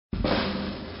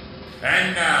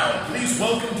And now, please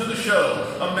welcome to the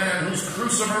show a man whose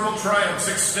cruciferal triumphs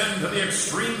extend to the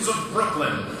extremes of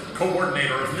Brooklyn,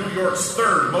 coordinator of New York's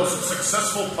third most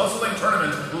successful puzzling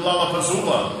tournament,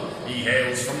 Lollapuzzoola. He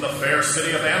hails from the fair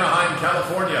city of Anaheim,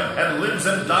 California, and lives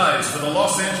and dies for the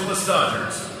Los Angeles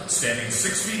Dodgers. Standing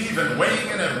 6 feet even, weighing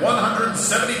in at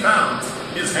 170 pounds,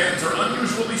 his hands are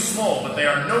unusually small, but they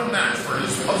are no match for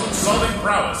his puzzle-solving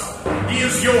prowess. He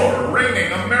is your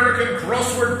reigning American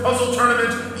Crossword Puzzle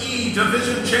Tournament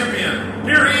E-Division champion.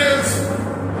 Here he is,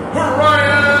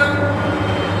 Ryan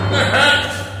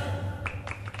Hecht.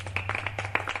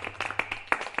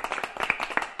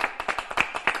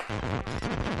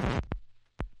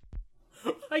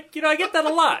 I get that a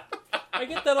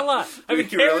lot. I've been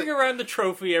carrying around the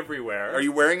trophy everywhere. Are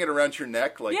you wearing it around your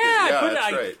neck? That's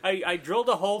right. I drilled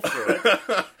a hole through it.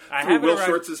 Through Will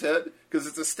Shortz's head? Because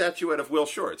it's a statuette of Will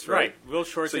Shortz, right? Right, Will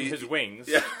Shortz and his wings.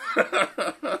 Yeah.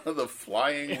 The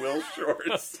flying Will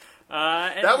Shortz.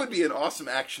 That would be an awesome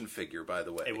action figure, by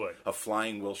the way. It would. A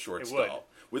flying Will Shortz It would. doll.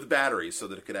 With batteries so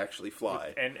that it could actually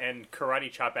fly. And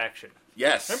karate chop action.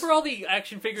 Yes. Remember all the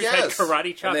action figures had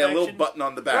karate chop action? And they had a little button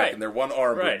on the back, and their one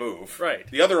arm would move. Right.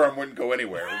 The other arm wouldn't go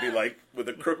anywhere. It would be like with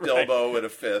a crooked elbow and a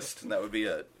fist, and that would be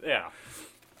it. Yeah.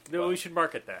 No, we should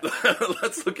market that.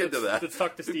 Let's look into that. Let's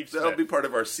talk to Steve Smith. That'll be part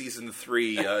of our season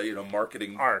 3,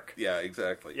 marketing arc. Yeah,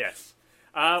 exactly. Yes.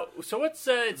 So what's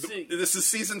this is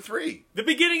season 3. The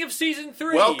beginning of season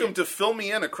 3. Welcome to Fill Me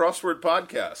In, a crossword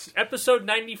podcast. Episode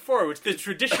 94, which is the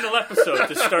traditional episode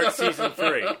to start season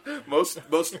 3. Most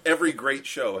every great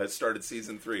show has started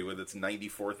season 3 with its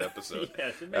 94th episode.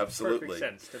 Yes, it makes perfect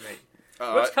sense to me.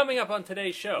 What's coming up on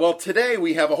today's show? Well, today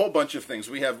we have a whole bunch of things.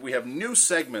 We have new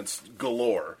segments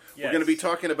galore. Yes. We're going to be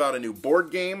talking about a new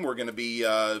board game. We're going to be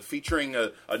featuring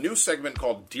a new segment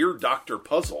called Dear Dr.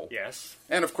 Puzzle. Yes.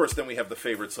 And, of course, then we have the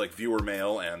favorites like Viewer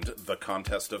Mail and The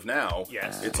Contest of Now.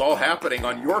 Yes. It's all happening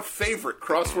on your favorite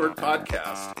crossword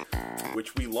podcast,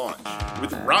 which we launch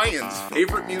with Ryan's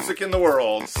favorite music in the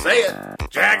world. Say it!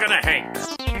 Dragon of Hank.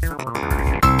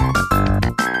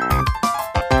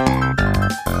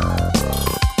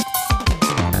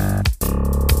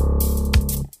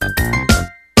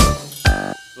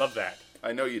 Love that.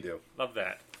 I know you do. Love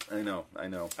that. I know.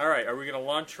 All right, are we going to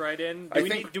launch right in? Do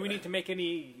we need to make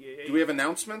any? Do we have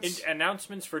announcements?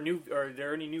 Announcements for new? Are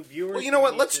there any new viewers? Well, you know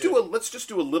what? Let's just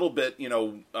do a little bit.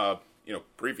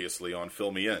 Previously on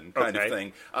Fill Me In kind of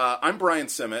thing. I'm Brian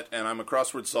Simmet, and I'm a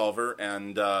crossword solver.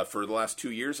 And for the last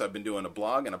 2 years, I've been doing a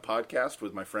blog and a podcast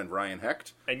with my friend Ryan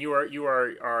Hecht. And you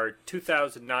are our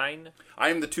 2009. I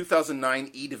am the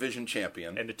 2009 E Division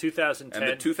champion, and the 2010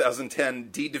 and the 2010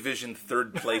 D Division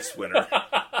third place winner.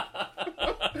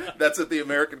 That's at the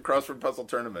American Crossword Puzzle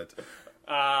Tournament.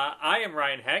 I am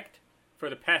Ryan Hecht. For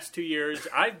the past 2 years,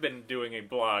 I've been doing a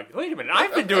blog. Wait a minute,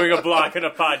 I've been doing a blog and a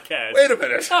podcast. Wait a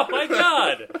minute. Oh, my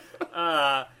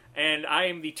God. And I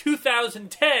am the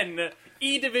 2010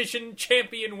 E-Division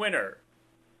champion winner.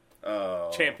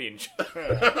 Oh. Championship.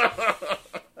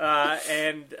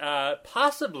 And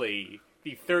possibly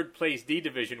the third place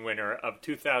D-Division winner of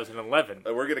 2011.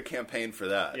 We're going to campaign for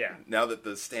that. Yeah. Now that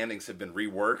the standings have been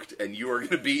reworked and you are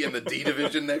going to be in the D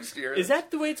Division next year. Is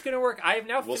that the way it's going to work? I have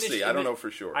now finished... We'll see. I don't know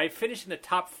for sure. I finished in the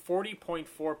top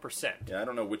 40.4%. Yeah, I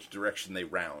don't know which direction they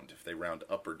round. If they round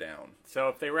up or down. So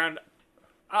if they round...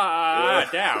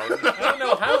 down. I don't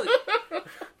know how...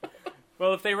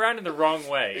 Well, if they round in the wrong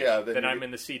way, then I'm in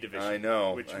the C Division. I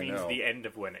know. Which means the end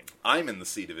of winning. I'm in the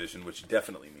C Division, which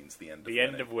definitely means the end of winning. The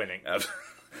end of winning.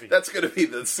 That's going to be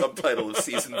the subtitle of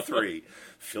Season 3.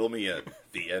 Fill me in.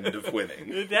 The end of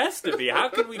winning. It has to be. How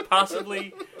could we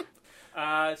possibly...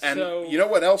 And you know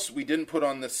what else we didn't put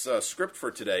on this script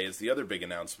for today is the other big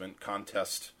announcement,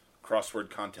 crossword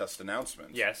contest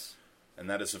announcement. Yes. And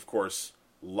that is, of course,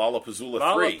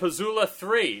 Lollapuzzoola 3. Lollapuzzoola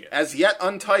 3. As yet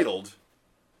untitled...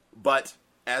 but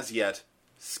as yet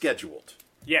scheduled.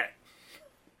 Yeah.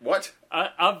 What?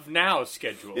 Of now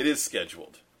scheduled. It is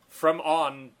scheduled. From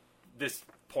on this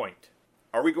point.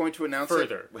 Are we going to announce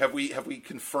further? It? Have we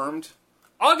confirmed?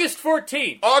 August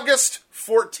 14th. August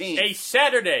 14th. A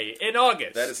Saturday in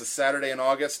August. That is a Saturday in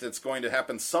August. It's going to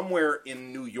happen somewhere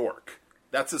in New York.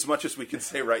 That's as much as we can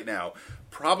say right now.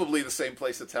 Probably the same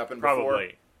place it's happened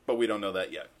before. But we don't know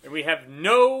that yet. And we have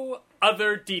no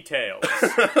other details.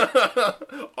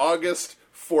 August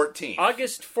 14th.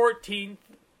 August 14th.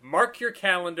 Mark your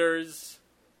calendars.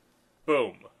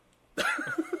 Boom.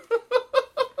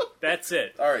 That's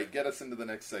it. All right, get us into the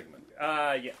next segment.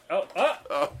 Yeah.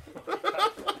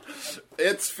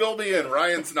 It's Fill Me In.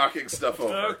 Ryan's knocking stuff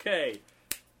over. Okay.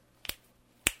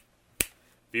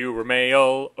 Viewer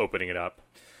mail. Opening it up.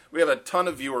 We have a ton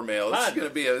of viewer mail. This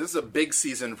is a big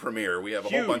season premiere. We have a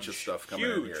whole bunch of stuff coming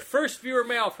in here. First viewer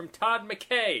mail from Todd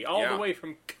McKay, all the way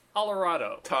from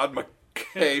Colorado. Todd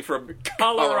McKay from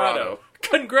Colorado.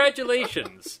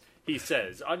 Congratulations, he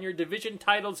says, on your division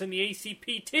titles in the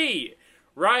ACPT.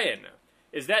 Ryan,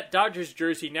 is that Dodgers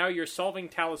jersey now your solving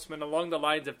talisman along the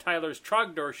lines of Tyler's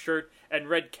Trogdor shirt and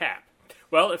red cap?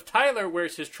 Well, if Tyler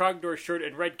wears his Trogdor shirt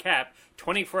and red cap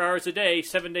 24 hours a day,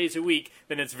 7 days a week,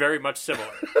 then it's very much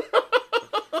similar.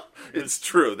 It's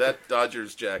true. That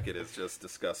Dodgers jacket is just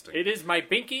disgusting. It is my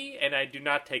binky, and I do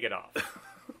not take it off.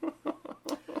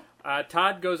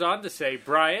 Todd goes on to say,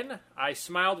 Brian, I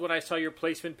smiled when I saw your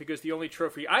placement because the only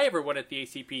trophy I ever won at the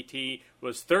ACPT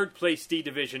was third place D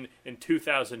Division in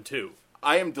 2002.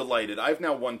 I am delighted. I've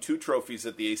now won 2 trophies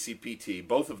at the ACPT,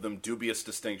 both of them dubious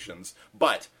distinctions,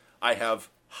 but I have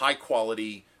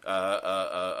high-quality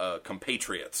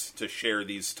compatriots to share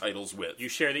these titles with. You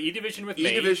share the E-Division with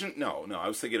me? E-Division? No. I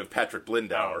was thinking of Patrick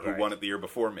Blindauer, who won it the year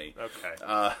before me. Okay.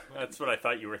 That's what I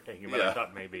thought you were thinking, but I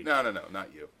thought maybe. No, not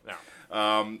you. No.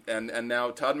 And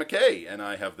now Todd McKay and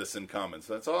I have this in common,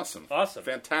 so that's awesome. Awesome.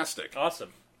 Fantastic.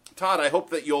 Awesome. Todd, I hope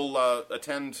that you'll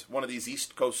attend one of these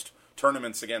East Coast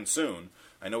tournaments again soon.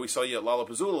 I know we saw you at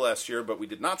Lollapuzzoola last year, but we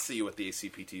did not see you at the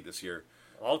ACPT this year.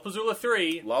 Lollapuzzoola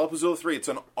 3. Lollapuzzoola 3. It's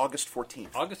on August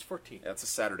 14th. August 14th. That's a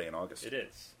Saturday in August. It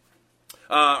is.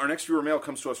 Our next viewer mail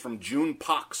comes to us from June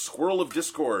Pock, Squirrel of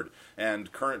Discord,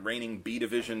 and current reigning B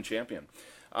Division champion.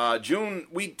 June,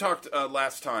 we talked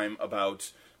last time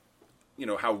about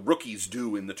how rookies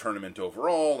do in the tournament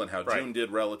overall and how June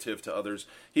did relative to others.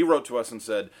 He wrote to us and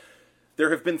said,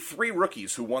 there have been 3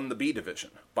 rookies who won the B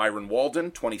Division. Byron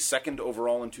Walden, 22nd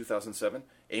overall in 2007,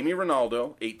 Amy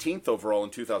Ronaldo, 18th overall in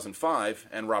 2005,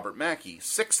 and Robert Mackey,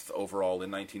 6th overall in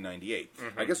 1998.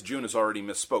 Mm-hmm. I guess June has already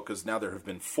misspoke because now there have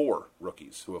been 4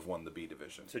 rookies who have won the B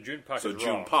Division. So June Pock is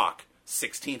June wrong. Pock,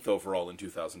 16th overall in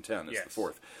 2010 is the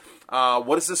 4th.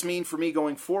 What does this mean for me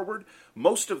going forward?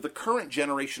 Most of the current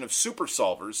generation of super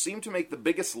solvers seem to make the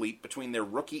biggest leap between their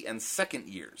rookie and second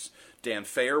years. Dan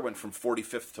Fair went from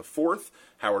 45th to 4th,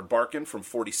 Howard Barkin from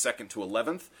 42nd to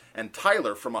 11th, and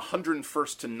Tyler from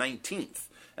 101st to 19th.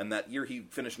 And that year he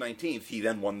finished 19th, he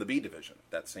then won the B Division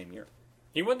that same year.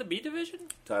 He won the B Division?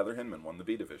 Tyler Hinman won the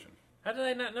B Division. How did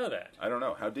I not know that? I don't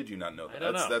know. How did you not know that? I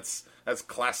don't know. That's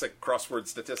classic crossword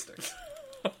statistics.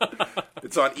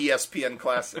 It's on ESPN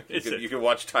Classic. You can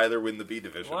watch Tyler win the B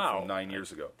Division from 9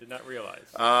 years ago. Did not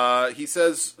realize. He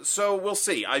says, so we'll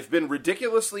see. I've been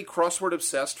ridiculously crossword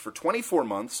obsessed for 24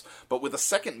 months, but with a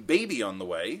second baby on the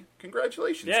way,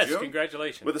 congratulations, Yes, June.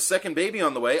 congratulations. With a second baby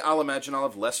on the way, I'll imagine I'll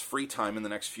have less free time in the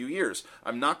next few years.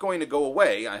 I'm not going to go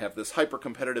away. I have this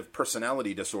hyper-competitive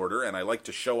personality disorder, and I like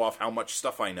to show off how much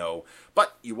stuff I know,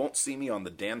 but you won't see me on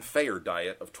the Dan Fayer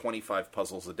diet of 25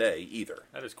 puzzles a day either.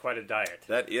 That is quite a diet.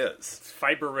 That is. It's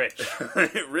fiber-rich.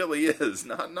 It really is.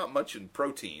 Not much in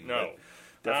protein. No.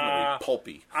 Definitely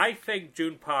pulpy. I think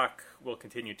June Pock will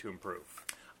continue to improve.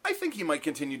 I think he might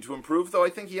continue to improve, though I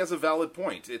think he has a valid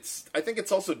point. I think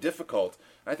it's also difficult.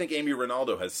 I think Amy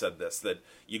Ronaldo has said this, that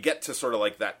you get to sort of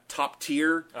like that top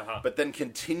tier, but then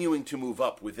continuing to move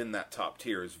up within that top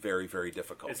tier is very, very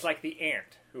difficult. It's like the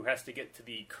ant who has to get to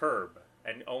the curb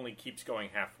and only keeps going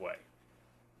halfway.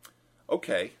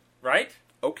 Okay. Right?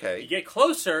 Okay. You get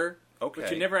closer, okay,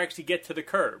 but you never actually get to the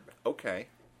curb. Okay.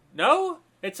 No?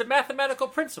 It's a mathematical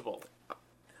principle.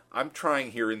 I'm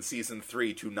trying here in Season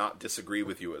 3 to not disagree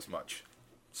with you as much.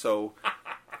 So,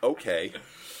 okay.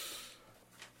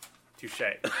 Touche.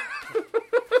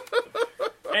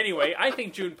 Anyway, I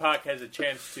think June Pock has a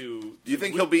chance to... Do you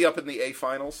think he'll be up in the A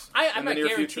finals? I'm not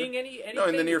guaranteeing anything. No,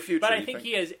 in the near future. But I think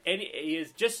he has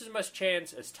just as much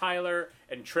chance as Tyler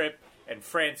and Tripp and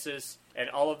Francis and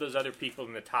all of those other people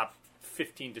in the top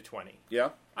 15 to 20. Yeah?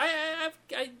 I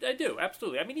do,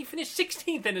 absolutely. I mean, he finished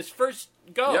 16th in his first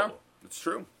go. Yeah, it's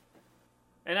true.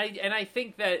 And I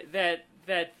think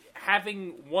that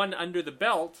having one under the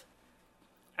belt,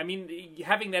 I mean,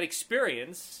 having that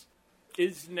experience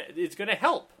is going to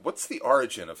help. What's the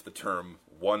origin of the term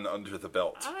 "one under the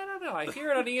belt"? I don't know. I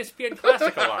hear it on ESPN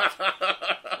Classic a lot.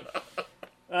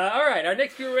 All right, our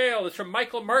next viewer mail is from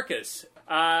Michael Marcus.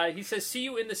 He says, "See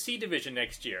you in the C Division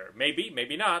next year. Maybe,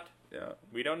 maybe not. Yeah,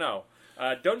 we don't know.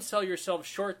 Don't sell yourselves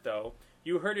short, though.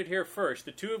 You heard it here first.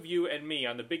 The two of you and me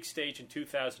on the big stage in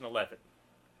 2011."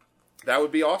 That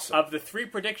would be awesome. Of the 3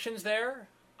 predictions there,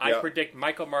 I predict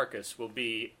Michael Marcus will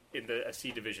be in the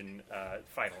C Division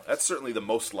finalist. That's certainly the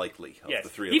most likely of the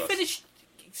 3 of us. He finished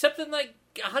something like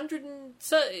 100 and...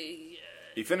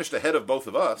 He finished ahead of both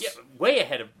of us. Yeah, way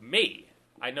ahead of me.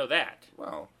 I know that.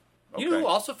 Well, okay. You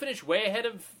also finished way ahead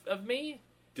of me?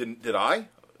 Did I?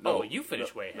 No, oh, you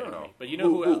finished way ahead of me. But you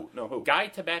know who? No, who? Guy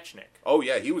Tabachnik. Oh,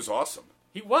 yeah, he was awesome.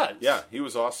 He was. Yeah, he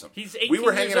was awesome. He's 18 We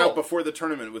were hanging years out old. before the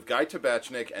tournament with Guy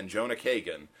Tabachnik and Jonah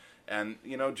Kagan. And,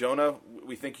 Jonah,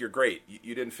 we think you're great.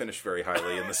 You didn't finish very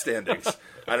highly in the standings.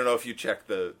 I don't know if you checked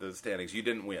the standings. You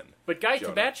didn't win. But Guy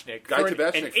Jonah. Tabachnik, Guy for an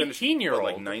Tabachnik finished 18-year-old,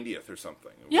 like 90th or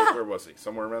something. Yeah. Where was he?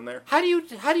 Somewhere around there? How do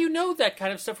you know that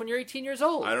kind of stuff when you're 18 years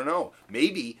old? I don't know.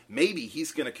 Maybe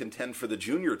he's going to contend for the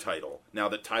junior title now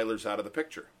that Tyler's out of the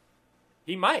picture.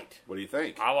 He might. What do you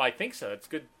think? Oh, I think so. It's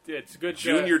good. It's good.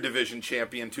 Junior Division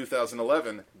champion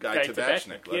 2011, Guy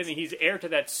Tabachnik. Yeah, and he's heir to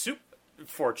that soup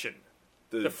fortune.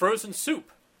 The The frozen soup.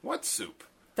 what soup?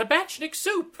 Tabachnik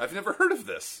soup. I've never heard of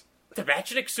this.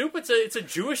 Tabachnik soup? It's a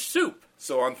Jewish soup.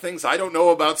 So on things I don't know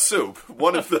about soup,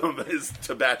 one of them is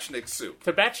Tabachnik soup.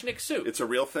 Tabachnik soup. It's a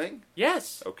real thing?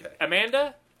 Yes. Okay.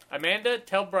 Amanda,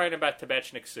 tell Brian about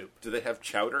Tabachnik soup. Do they have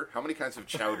chowder? How many kinds of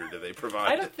chowder do they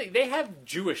provide? I don't think they have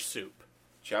Jewish soup.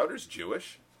 Chowder's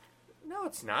Jewish? No,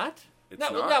 it's not. It's no,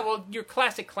 not? No, well, your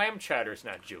classic clam chowder is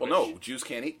not Jewish. Well, no, Jews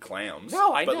can't eat clams.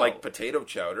 No, I but know. like potato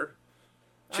chowder,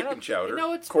 I chicken don't- chowder,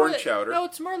 no, it's corn more, chowder. No,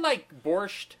 it's more like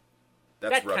borscht.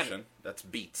 That's that kind Russian. of- That's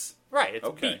beets. Right, it's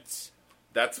Okay. beets.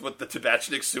 That's what the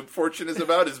Tabachnik soup fortune is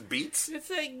about, is beets? It's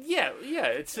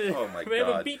it's a. Oh, my we have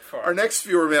a God. beet farm. Our next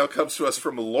viewer mail comes to us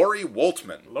from Lori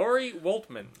Woltman. Lori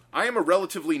Woltman. I am a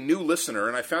relatively new listener,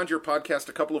 and I found your podcast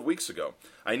a couple of weeks ago.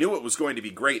 I knew it was going to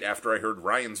be great after I heard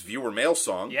Ryan's viewer mail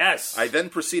song. Yes. I then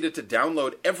proceeded to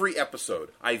download every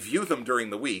episode. I view them during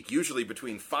the week, usually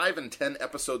between 5 and 10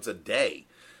 episodes a day.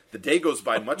 The day goes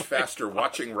by much faster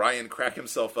watching Ryan crack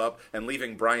himself up and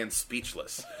leaving Brian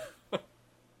speechless.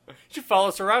 You should follow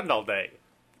us around all day.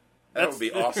 That would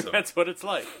be awesome. That's what it's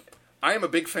like. I am a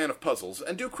big fan of puzzles,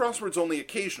 and do crosswords only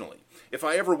occasionally. If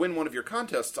I ever win one of your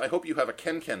contests, I hope you have a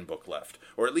Ken book left,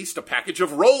 or at least a package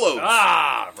of Rolos.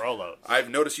 Ah, Rolos. I've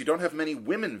noticed you don't have many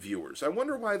women viewers. I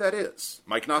wonder why that is.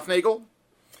 Mike Nothnagel?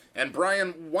 And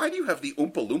Brian, why do you have the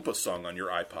Oompa Loompa song on your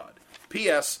iPod?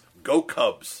 P.S. Go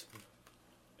Cubs.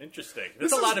 Interesting.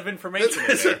 There's a lot of information in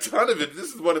There's there. a ton of it.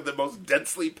 This is one of the most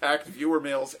densely packed viewer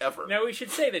mails ever. Now, we should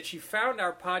say that she found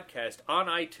our podcast on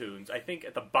iTunes, I think,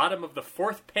 at the bottom of the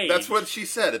fourth page. That's what she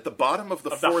said, at the bottom of the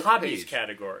of fourth the hobbies page.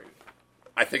 category.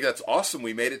 I think that's awesome.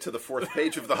 We made it to the fourth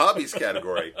page of the hobbies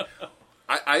category.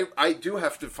 I do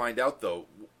have to find out, though,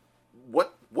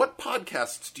 what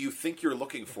podcasts do you think you're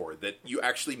looking for that you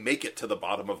actually make it to the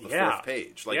bottom of the fourth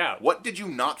page? Like, what did you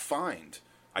not find?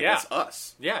 I guess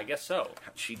us. Yeah, I guess so.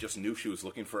 She just knew she was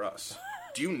looking for us.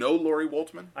 Do you know Lori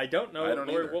Woltman? I don't know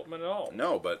Lori either. Woltman at all.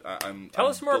 No, but Tell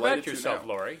us more delighted about to yourself, now.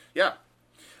 Lori. Yeah.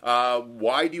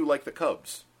 Why do you like the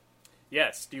Cubs?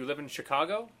 Yes. Do you live in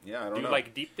Chicago? Yeah, I don't Do know. you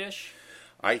like deep dish?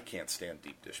 I can't stand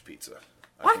deep dish pizza.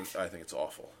 What? I think it's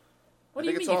awful. What I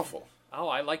do you think it's mean? awful. Oh,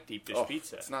 I like deep dish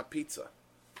pizza. It's not pizza.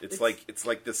 It's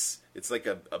like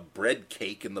a bread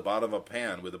cake in the bottom of a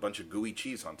pan with a bunch of gooey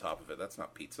cheese on top of it. That's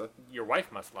not pizza. Your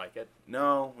wife must like it.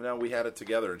 No, we had it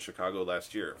together in Chicago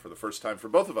last year for the first time for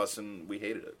both of us, and we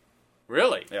hated it.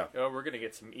 Really? Yeah. Oh, we're going to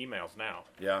get some emails now.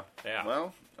 Yeah. Yeah.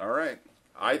 Well, all right.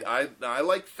 I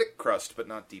like thick crust, but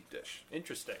not deep dish.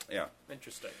 Interesting. Yeah.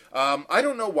 Interesting. I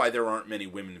don't know why there aren't many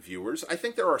women viewers. I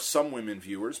think there are some women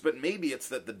viewers, but maybe it's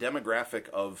that the demographic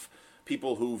of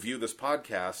people who view this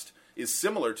podcast is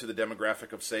similar to the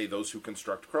demographic of, say, those who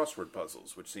construct crossword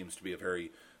puzzles, which seems to be a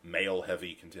very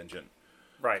male-heavy contingent.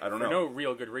 Right. I don't for know. no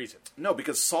real good reason. No,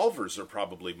 because solvers are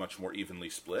probably much more evenly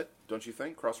split, don't you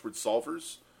think? Crossword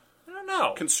solvers? I don't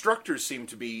know. Constructors seem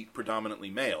to be predominantly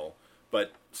male,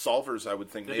 but solvers, I would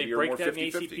think, Do maybe they are break more down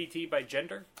the 50-50. ACPT by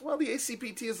gender? Well, the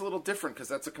ACPT is a little different because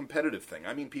that's a competitive thing.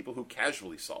 I mean people who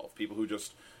casually solve, people who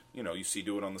just, you see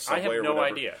do it on the subway or have no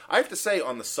whatever. idea. I have to say,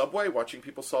 on the subway, watching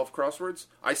people solve crosswords,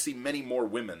 I see many more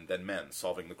women than men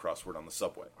solving the crossword on the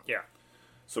subway. Yeah.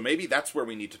 So maybe that's where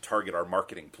we need to target our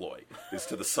marketing ploy, is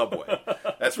to the subway.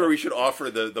 That's where we should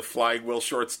offer the flying Will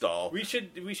Shorts doll. We should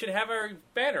have our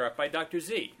banner up by Dr.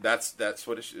 Z. That's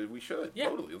what we should. Yeah.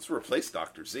 Totally. Let's replace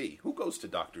Dr. Z. Who goes to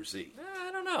Dr. Z?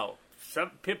 I don't know.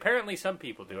 Apparently some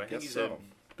people do. I think guess he's so.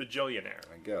 a bajillionaire.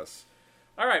 I guess.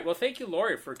 All right. Well, thank you,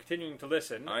 Lori, for continuing to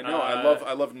listen. I know.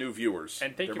 I love new viewers.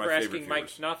 And thank They're you my for favorite asking Mike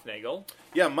viewers. Nothnagel.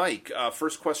 Yeah, Mike.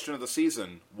 First question of the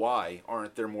season: why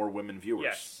aren't there more women viewers?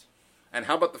 Yes. And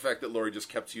how about the fact that Lori just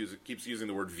keeps using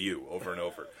the word "view" over and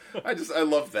over? I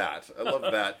love that. I love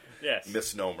that Yes.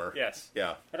 misnomer. Yes.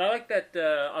 Yeah. And I like that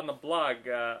on the blog,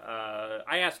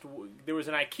 I asked, there was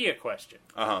an IKEA question.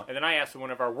 Uh-huh. And then I asked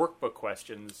one of our workbook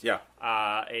questions, Yeah.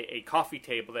 a coffee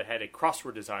table that had a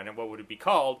crossword design, and what would it be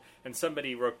called? And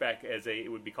somebody wrote back it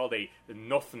would be called a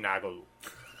Nothnagel.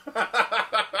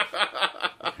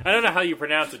 I don't know how you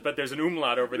pronounce it, but there's an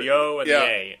umlaut over the O and the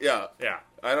A. Yeah. Yeah.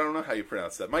 I don't know how you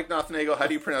pronounce that. Mike Nothnagel, how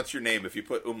do you pronounce your name if you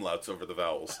put umlauts over the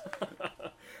vowels?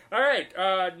 All right.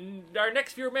 Our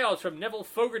next viewer mail is from Neville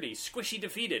Fogarty, Squishy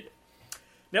Defeated.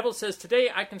 Neville says, today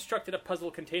I constructed a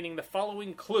puzzle containing the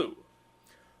following clue.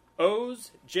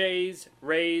 O's, J's,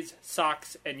 Rays,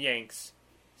 Socks, and Yanks.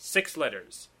 6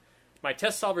 letters. My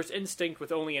test solver's instinct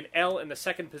with only an L in the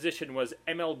second position was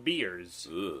MLBers.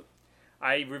 Ugh.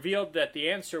 I revealed that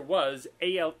the answer was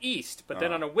AL East, but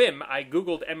then on a whim, I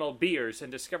googled MLBers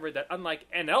and discovered that unlike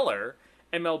NLer,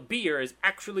 MLBer is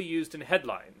actually used in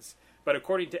headlines. But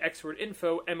according to Expert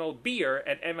Info, MLBer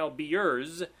and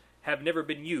MLBers have never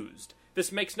been used.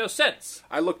 This makes no sense.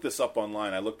 I looked this up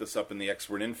online. I looked this up in the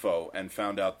Expert Info and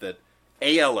found out that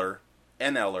ALer,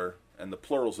 NLer, and the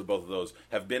plurals of both of those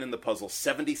have been in the puzzle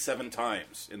 77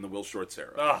 times in the Will Shortz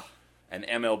era. Ugh. And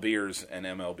MLBers and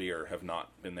MLBer have not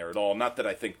been there at all. Not that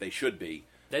I think they should be.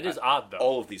 That is odd, though.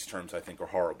 All of these terms, I think, are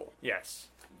horrible. Yes.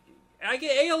 I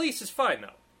get AL East is fine,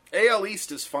 though. AL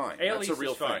East is fine. AL That's East a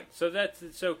real is fine.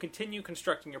 thing. So continue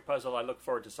constructing your puzzle. I look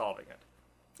forward to solving it.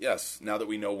 Yes, now that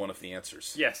we know one of the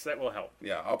answers. Yes, that will help.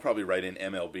 Yeah, I'll probably write in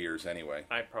MLBers anyway.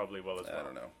 I probably will as well. I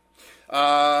don't know.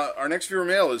 Our next viewer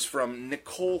mail is from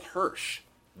Nicole Hirsch,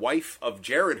 wife of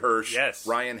Jared Hirsch, yes.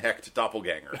 Ryan Hecht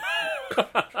doppelganger.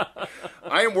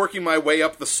 I am working my way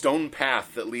up the stone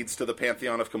path that leads to the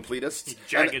Pantheon of Completists. The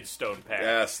jagged stone path.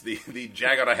 Yes, the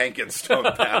jagged Hankin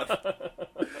stone path.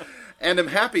 And am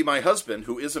happy my husband,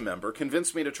 who is a member,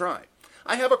 convinced me to try.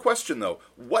 I have a question, though.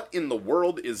 What in the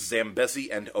world is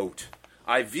Zambezi and Oat?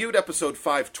 I viewed episode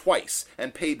 5 twice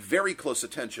and paid very close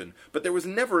attention, but there was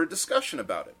never a discussion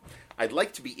about it. I'd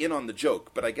like to be in on the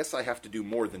joke, but I guess I have to do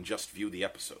more than just view the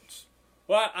episodes.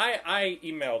 Well, I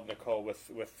emailed Nicole with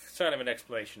sort of an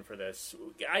explanation for this.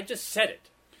 I just said it.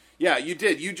 Yeah, you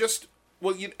did. You just...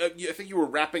 Well, I think you were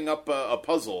wrapping up a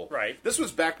puzzle. Right. This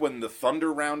was back when the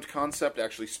Thunder Round concept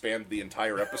actually spanned the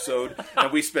entire episode,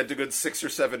 and we spent a good 6 or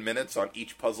 7 minutes on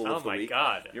each puzzle of the week. Oh,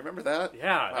 my God. You remember that?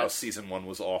 Yeah. Wow, Season 1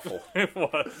 was awful. It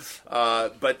was.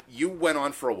 But you went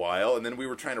on for a while, and then we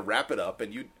were trying to wrap it up,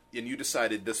 and you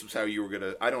decided this was how you were going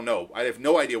to... I don't know. I have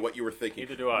no idea what you were thinking.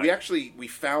 Neither do I. We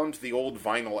found the old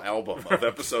vinyl album of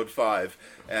episode 5,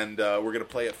 and we're going to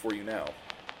play it for you now.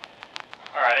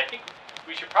 All right, I think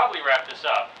we should probably wrap this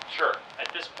up. Sure.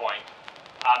 At this point.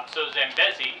 So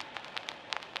Zambezi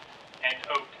and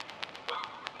Oat.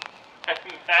 And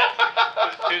that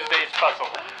was Tuesday's puzzle.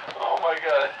 Oh my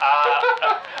God.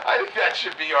 I think that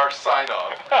should be our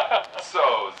sign-off.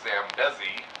 So,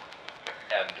 Zambezi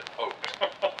and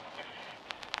Oat.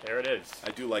 There it is.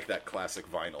 I do like that classic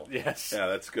vinyl. Yes. Yeah,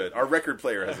 that's good. Our record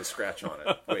player has a scratch on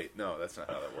it. Wait, no, that's not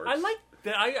how that works.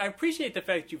 I appreciate the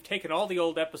fact that you've taken all the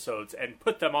old episodes and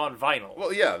put them on vinyl.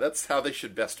 Well, yeah, that's how they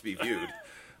should best be viewed.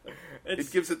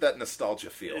 It gives it that nostalgia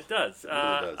feel. It does. It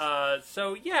really does.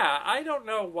 So, yeah, I don't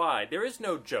know why. There is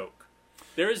no joke.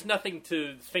 There is nothing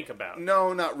to think about.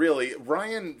 No, not really.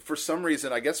 Ryan, for some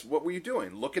reason, I guess, what were you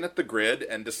doing? Looking at the grid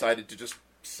and decided to just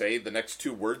say the next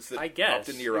 2 words that popped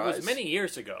into your eyes? It was many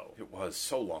years ago. It was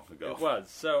so long ago. It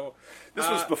was. So this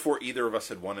was before either of us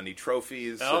had won any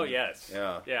trophies. Oh, yes.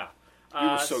 Yeah. Yeah. We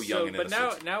were so young and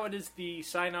innocent. But now it is the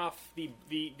sign-off,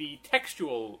 the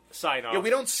textual sign-off. Yeah, we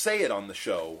don't say it on the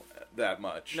show that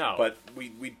much. No. But we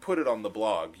put it on the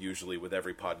blog, usually, with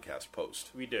every podcast post.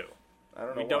 We do. I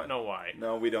don't know We don't know why.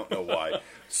 No, we don't know why.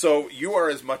 So you are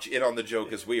as much in on the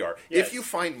joke as we are. Yes. If you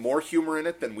find more humor in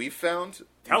it than we've found,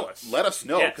 tell us. Let us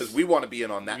know, Yes. because we want to be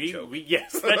in on that joke.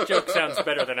 Yes, that joke sounds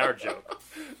better than our joke.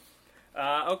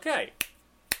 Okay.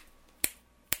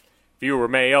 Viewer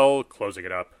mail, closing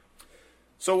it up.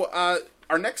 So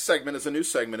our next segment is a new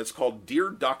segment. It's called Dear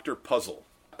Dr. Puzzle.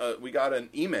 We got an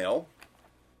email,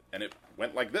 and it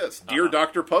went like this. Dear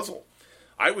Dr. Puzzle.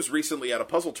 I was recently at a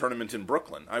puzzle tournament in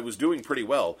Brooklyn. I was doing pretty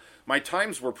well. My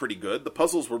times were pretty good. The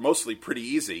puzzles were mostly pretty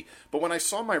easy. But when I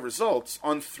saw my results,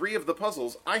 on 3 of the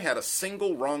puzzles, I had a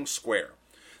single wrong square.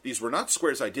 These were not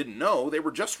squares I didn't know. They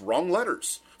were just wrong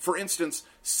letters. For instance,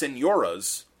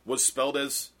 senoras was spelled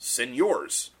as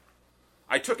senors.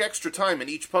 I took extra time in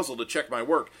each puzzle to check my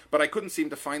work, but I couldn't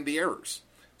seem to find the errors.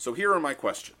 So here are my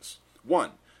questions.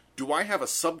 1. Do I have a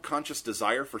subconscious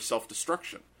desire for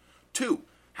self-destruction? 2.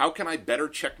 How can I better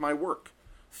check my work?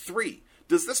 3.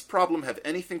 Does this problem have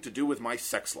anything to do with my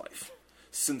sex life?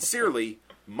 Sincerely,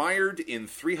 Mired in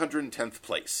 310th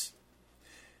place.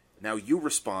 Now you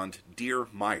respond, Dear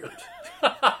Mired.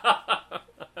 I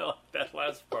like that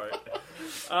last part.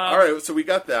 All right, so we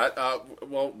got that.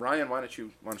 Well, Ryan, why don't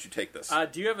you take this?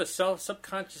 Do you have a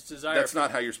subconscious desire? That's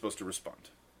not how you're supposed to respond.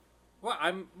 Well,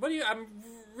 I'm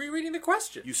rereading the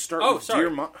question. You start Oh, with sorry.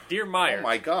 Dear Dear Meyer. Oh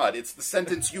my God! It's the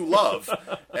sentence you love,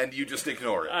 and you just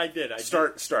ignore it. I did.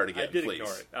 Start again, I did please.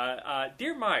 ignore it.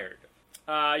 Dear Meyer,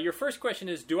 your first question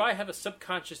is: do I have a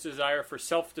subconscious desire for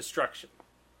self-destruction?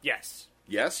 Yes.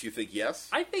 Yes, you think yes?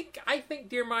 I think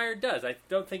Dear Meyer does. I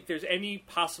don't think there's any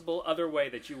possible other way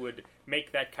that you would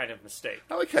make that kind of mistake.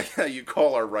 I like how you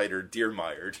call our writer Dear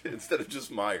Mired instead of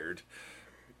just Mired.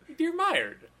 Dear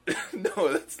Meyer.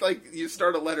 No, that's like you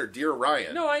start a letter, Dear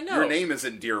Ryan. No, I know. Your name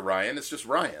isn't Dear Ryan, it's just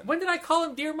Ryan. When did I call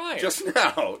him Dear Meyer? Just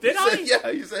now. Did you I? Said, yeah,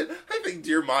 you said, I think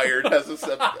Dear Mired has a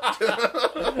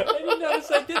I didn't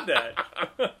notice I did that.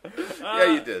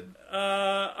 Yeah, you did.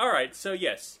 All right, so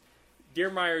yes. Dear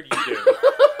Meyer, you do.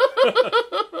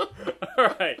 All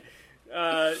right.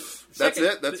 That's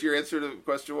it? That's your answer to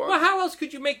question one? Well, how else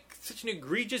could you make such an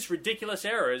egregious, ridiculous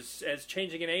error as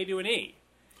changing an A to an E?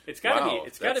 It's got to be.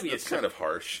 It's got to be. That's kind of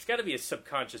harsh. It's got to be a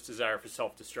subconscious desire for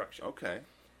self-destruction. Okay.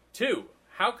 2.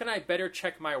 How can I better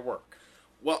check my work?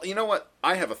 Well, you know what?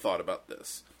 I have a thought about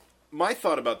this. My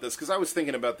thought about this, because I was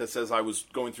thinking about this as I was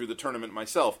going through the tournament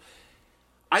myself,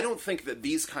 I don't think that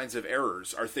these kinds of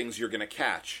errors are things you're going to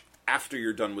catch after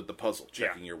you're done with the puzzle,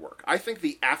 checking your work. I think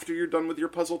the after you're done with your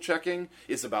puzzle checking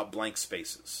is about blank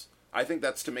spaces. I think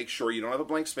that's to make sure you don't have a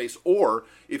blank space, or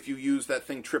if you use that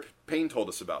thing Trip Payne told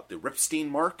us about, the Ripstein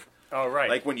mark. Oh, right.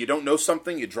 Like when you don't know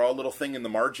something, you draw a little thing in the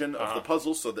margin of the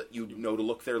puzzle so that you know to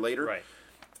look there later. Right.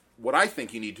 What I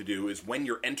think you need to do is when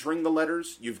you're entering the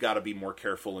letters, you've got to be more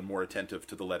careful and more attentive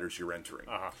to the letters you're entering.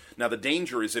 Now, the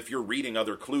danger is if you're reading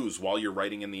other clues while you're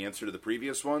writing in the answer to the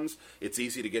previous ones, it's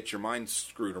easy to get your mind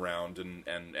screwed around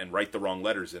and write the wrong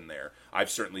letters in there. I've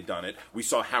certainly done it. We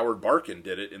saw Howard Barkin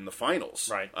did it in the finals.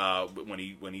 Right. When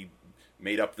he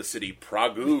made up the city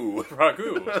Pragu.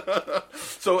 Pragu.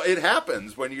 So it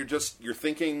happens when you're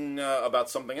thinking about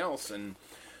something else. And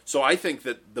so I think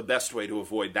that the best way to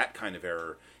avoid that kind of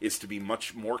error is to be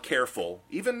much more careful,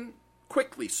 even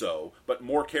quickly so, but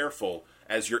more careful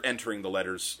as you're entering the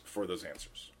letters for those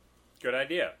answers. Good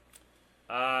idea.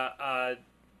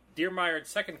 Dear Meyer's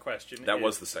second question That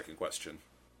was the second question.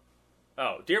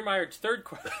 Oh, Dear Meyer's third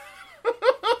question.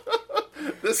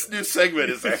 This new segment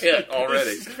is a hit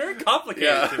already. It's very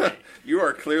complicated to me. You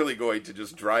are clearly going to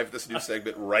just drive this new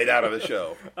segment right out of the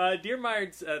show. Dear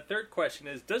Meyer's third question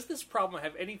is, does this problem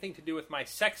have anything to do with my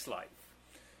sex life?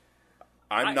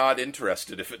 I'm not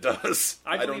interested if it does.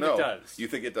 I don't believe know. it does. You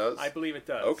think it does? I believe it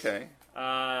does. Okay.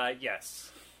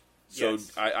 Yes. So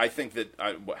yes. I think that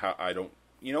I don't.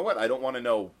 You know what? I don't want to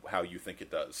know how you think it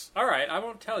does. All right, I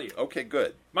won't tell you. Okay,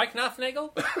 good. Mike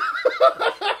Knopfnagel?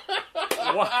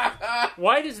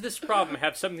 Why does this problem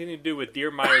have something to do with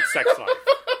Dear Meyer's sex life?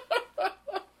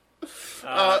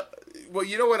 Well,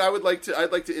 you know what? I'd like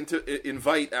to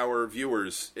invite our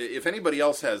viewers. If anybody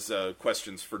else has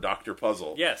questions for Dr.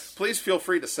 Puzzle, yes, please feel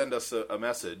free to send us a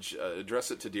message.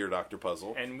 Address it to Dear Dr.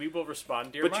 Puzzle, and we will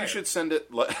respond, Dear But Meyer. you should send it.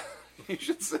 You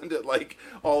should send it like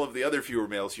all of the other viewer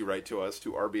mails you write to us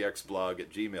to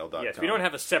rbxblog@gmail.com. Yes, we don't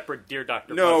have a separate Dear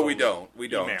Dr. Puzzle. No, we don't. We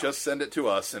don't. Email. Just send it to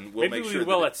us, and we'll Maybe make sure. we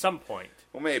will that at some point.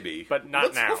 Well, maybe, but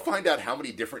not now. We'll find out how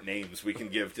many different names we can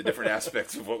give to different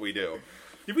aspects of what we do.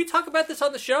 Did we talk about this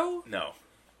on the show? No.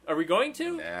 Are we going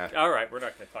to? Nah. All right, we're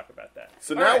not going to talk about that.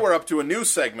 So All now right. we're up to a new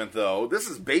segment, though. This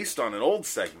is based on an old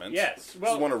segment. Yes.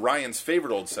 Well, this is one of Ryan's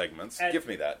favorite old segments. Give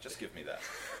me that. Just give me that.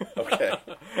 Okay.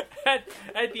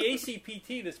 At the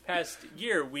ACPT this past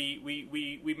year,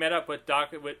 we met up with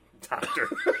Doctor.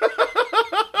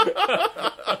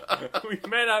 we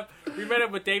met up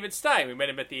with David Stein. We met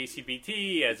him at the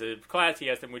ACPT as a class. He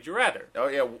asked him, "Would you rather?" Oh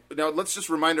yeah. Now let's just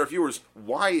remind our viewers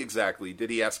why exactly did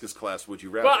he ask his class, "Would you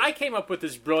rather?" Well, I came up with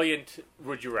this brilliant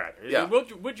 "Would you rather." Yeah.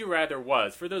 Would you rather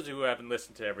was, for those who haven't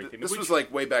listened to everything. This was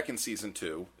like way back in season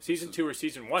 2. Season 2 or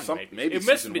season 1, maybe. It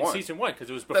must have been season 1 because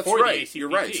it was before That's right. the ACPT. You're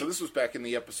right. So this was back in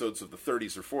the episodes of the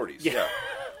 30s or 40s. Yeah.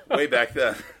 Way back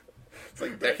then. It's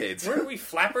like decades. Weren't we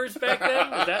flappers back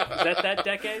then? Was that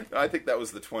decade? I think that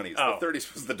was the 20s. Oh. The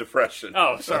 30s was the Depression.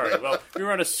 Oh, sorry. Well, we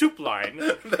were on a soup line,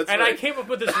 That's and right. I came up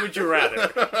with this "Would you rather"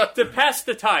 to pass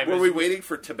the time. Were we waiting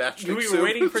for Tabachnik We soup? were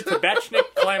waiting for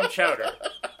Tabachnik clam chowder.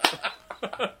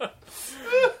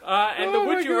 And the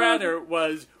 "Would you rather"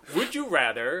 was: Would you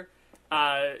rather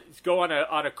go on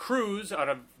a cruise on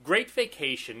a great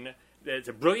vacation? It's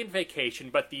a brilliant vacation,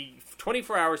 but the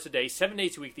 24 hours a day, 7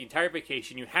 days a week, the entire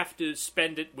vacation, you have to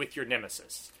spend it with your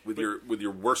nemesis. With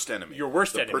your worst enemy. Your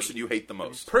worst enemy. The person you hate the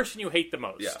most. The person you hate the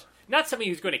most. Yeah. Not somebody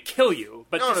who's going to kill you,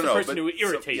 but just the person who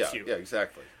irritates you. Yeah,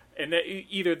 exactly. And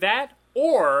either that,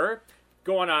 or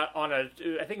go on a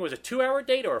I think it was a 2-hour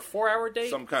date or a 4-hour date.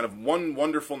 Some kind of one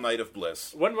wonderful night of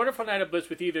bliss. One wonderful night of bliss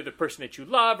with either the person that you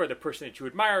love or the person that you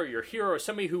admire or your hero or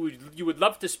somebody who you would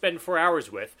love to spend 4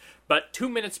 hours with. But 2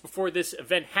 minutes before this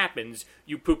event happens,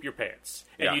 you poop your pants.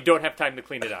 And you don't have time to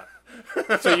clean it up.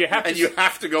 So you have to... And you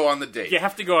have to go on the date. You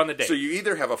have to go on the date. So you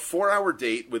either have a 4-hour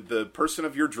date with the person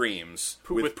of your dreams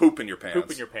with poop in your pants.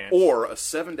 Poop in your pants. Or a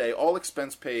 7-day,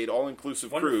 all-expense-paid,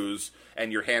 all-inclusive cruise,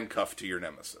 and you're handcuffed to your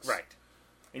nemesis. Right.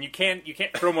 And you can't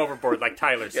throw him overboard like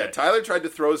Tyler said. Yeah, Tyler tried to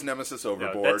throw his nemesis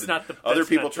overboard. No, that's not the Other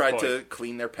people not the tried point. to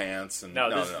clean their pants. And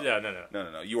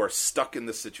no. You are stuck in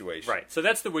this situation. Right. So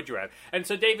that's the would you rather. And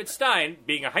so David Stein,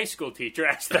 being a high school teacher,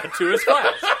 asked that to his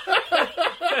class.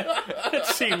 It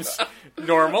seems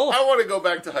normal. I want to go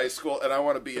back to high school, and I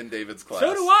want to be in David's class.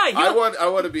 So do I. I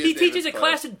want to be in He David's teaches a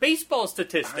class in baseball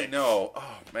statistics. I know.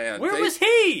 Oh, man. Where was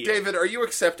he? David, are you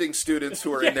accepting students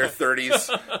who are in their 30s?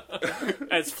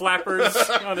 As flappers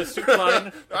on a soup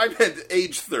line? I meant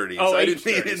age 30s. Oh, I age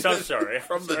didn't mean 30s. I'm sorry.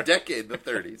 From the decade, the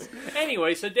 30s.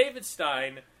 Anyway, so David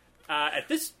Stein, at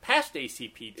this past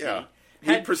ACPT...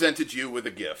 He presented you with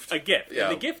a gift. A gift. Yeah.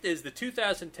 And the gift is the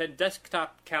 2010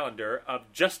 desktop calendar of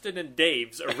Justin and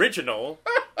Dave's original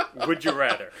Would You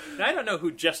Rather. Now, I don't know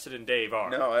who Justin and Dave are.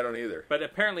 No, I don't either. But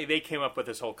apparently they came up with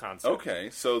this whole concept.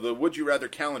 Okay, so the Would You Rather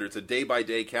calendar, it's a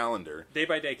day-by-day calendar.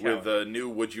 Day-by-day calendar. With a new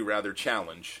Would You Rather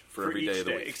challenge for every day of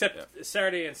the week. Except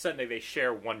Saturday and Sunday they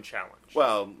share one challenge.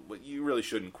 Well, you really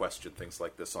shouldn't question things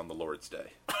like this on the Lord's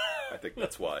Day. I think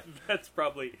that's why. That's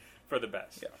probably... for the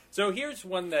best. Yeah. So here's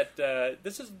one that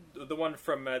this is the one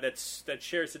from that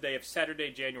shares the day of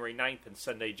Saturday, January 9th and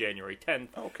Sunday, January 10th.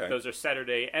 Okay. Those are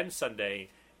Saturday and Sunday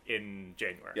in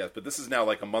January. Yes, but this is now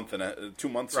like a month and 2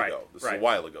 months Right, ago. This right. is a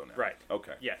while ago now. Right.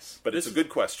 Okay. Yes. But it's a good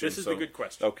question. This is the good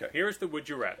question. Okay. Here's the Would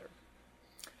You Rather.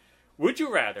 Would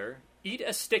you rather eat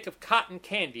a stick of cotton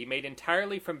candy made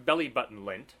entirely from belly button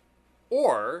lint,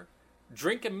 or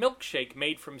drink a milkshake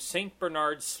made from St.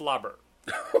 Bernard's slobber?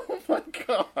 Oh my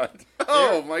god.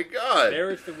 Oh my god.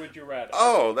 There is the Would You Rather.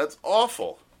 Oh, that's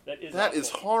awful. That is That awful. is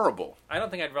horrible. I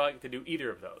don't think I'd like to do either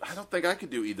of those. I don't think I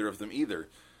could do either of them either.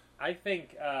 I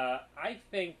think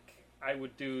I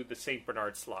would do the St.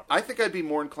 Bernard slobber. I think I'd be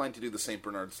more inclined to do the St.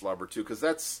 Bernard slobber too, because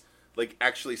that's like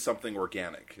actually something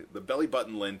organic. The belly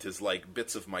button lint is like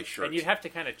bits of my shirt. And you'd have to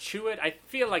kind of chew it. I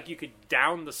feel like you could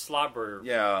down the slobber.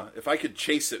 Yeah, if I could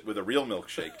chase it with a real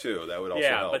milkshake too, that would also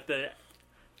help. But the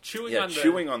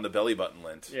chewing on the belly button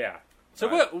lint. Yeah.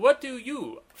 So what do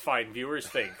you fine viewers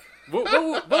think?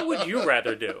 What would you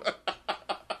rather do?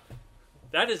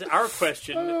 That is our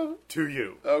question to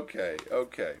you. Okay.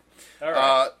 All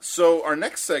right. So our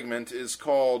next segment is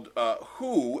called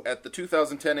Who at the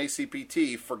 2010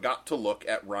 ACPT Forgot to Look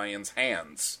at Ryan's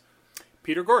Hands?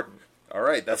 Peter Gordon. All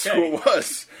right, that's who it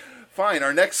was. Fine,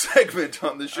 our next segment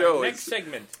on the show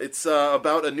it's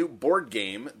about a new board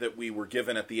game that we were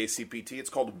given at the ACPT. It's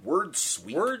called Word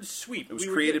Sweep. Word Sweep. It was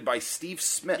created by Steve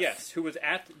Smith. Yes, who was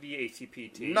at the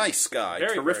ACPT. Nice guy,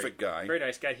 terrific guy. Very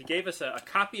nice guy. He gave us a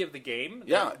copy of the game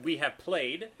that we have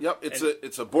played. Yep,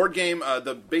 it's a board game.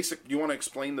 The basic. You want to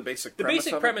explain the basic premise?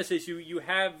 The basic premise is you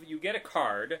get a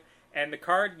card, and the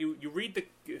card you read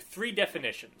the 3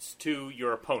 definitions to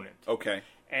your opponent. Okay.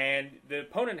 And the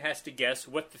opponent has to guess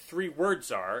what the 3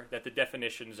 words are that the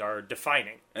definitions are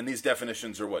defining. And these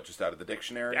definitions are what? Just out of the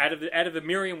dictionary? Out of the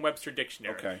Merriam-Webster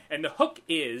dictionary. Okay. And the hook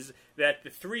is that the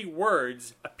 3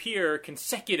 words appear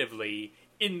consecutively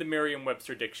in the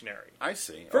Merriam-Webster dictionary. I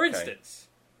see. For instance,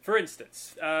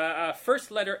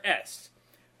 first letter S.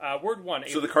 Word 1.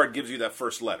 So the card gives you that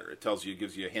first letter. It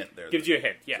gives you a hint there. Gives you a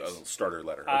hint, yes. A starter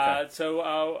letter.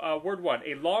 Okay. Word 1.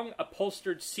 A long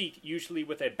upholstered seat, usually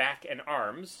with a back and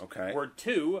arms. Okay. Word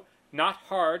 2. Not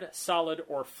hard, solid,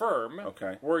 or firm.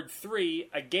 Okay. Word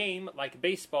 3. A game like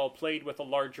baseball played with a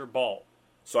larger ball.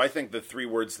 So I think the 3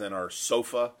 words then are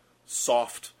sofa,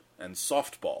 soft, and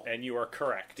softball. And you are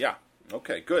correct. Yeah.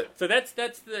 Okay, good. So that's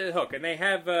the hook, and they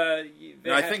have.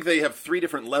 I think they have 3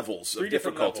 different levels of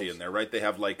difficulty in there, right? They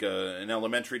have like an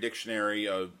elementary dictionary,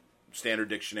 a standard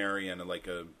dictionary, and like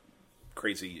a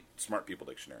crazy smart people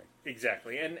dictionary.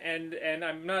 Exactly, and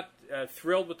I'm not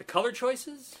thrilled with the color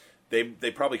choices.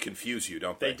 They probably confuse you,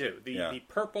 don't they? They do. The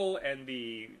purple and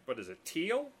the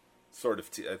teal. Sort of.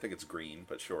 I think it's green,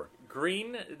 but sure.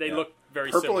 Green, they look very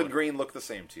Purple similar. and green look the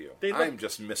same to you. I'm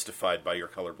just mystified by your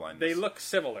colorblindness. They look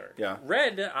similar. Yeah.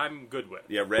 Red, I'm good with.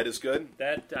 Yeah, red is good.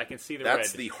 That I can see the red.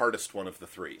 That's the hardest one of the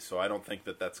three, so I don't think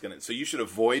that's going to... So you should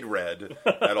avoid red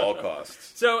at all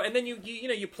costs. So, and then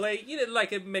you play,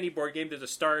 like a mini board game, there's a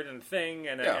start and a thing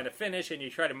and a finish, and you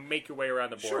try to make your way around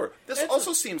the board. Sure. This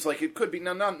also seems like it could be,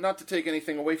 now not to take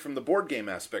anything away from the board game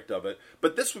aspect of it,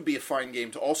 but this would be a fine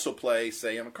game to also play,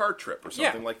 say, on a card trip or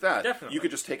something like that. Definitely. You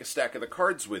could just take a stack of the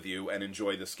cards with you and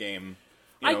enjoy this game.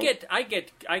 I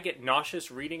get nauseous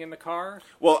reading in the car.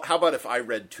 Well, how about if I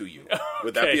read to you?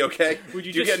 Would that be okay? Would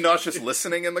you Do you get nauseous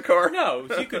listening in the car? No,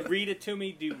 you could read it to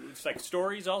me. Do it's like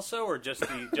stories also, or just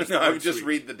the? No, I would just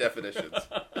read the definitions.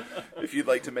 If you'd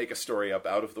like to make a story up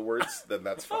out of the words, then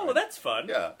that's fine. Oh, well, that's fun.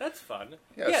 Yeah, that's fun.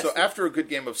 Yeah. Yes. So after a good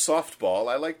game of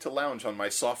softball, I like to lounge on my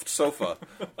soft sofa.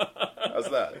 How's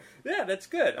that? Yeah, that's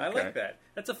good. I like that.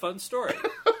 That's a fun story.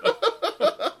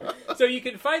 So you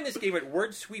can find this game at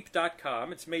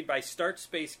wordsweep.com. It's made by Start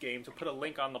Space Games. We'll put a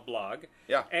link on the blog.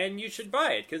 Yeah. And you should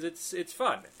buy it because it's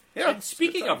fun. Yeah. And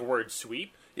speaking of Wordsweep...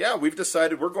 Yeah, we've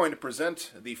decided we're going to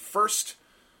present the first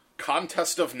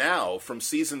contest of now from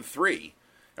Season 3.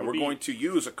 And we're going to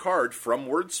use a card from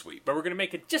Wordsweep. But we're going to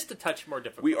make it just a touch more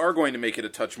difficult. We are going to make it a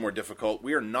touch more difficult.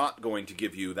 We are not going to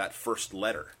give you that first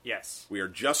letter. Yes. We are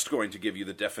just going to give you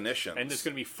the definitions. And there's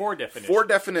going to be 4 definitions. 4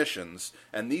 definitions,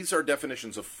 and these are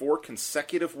definitions of 4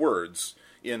 consecutive words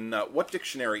in, what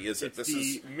dictionary is it? It's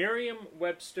the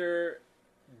Merriam-Webster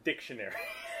Dictionary.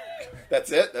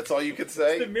 That's it? That's all you could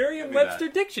say? It's the Merriam-Webster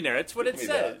Dictionary. That's what it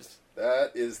says.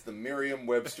 That is the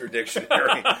Merriam-Webster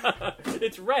Dictionary.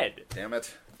 It's red. Damn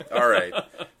it. All right.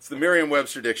 It's the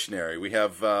Merriam-Webster Dictionary. We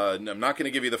have, I'm not going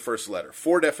to give you the first letter.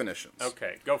 4 definitions.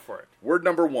 Okay, go for it. Word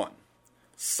number 1.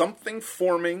 Something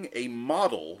forming a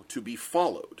model to be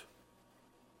followed.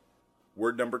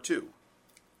 Word number 2.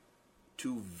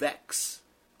 To vex.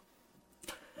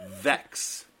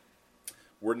 Vex.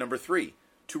 Word number 3.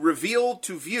 To reveal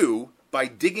to view by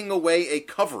digging away a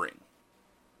covering.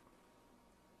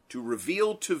 To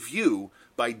reveal to view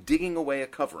by digging away a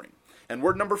covering. And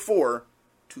word number 4,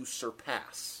 to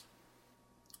surpass.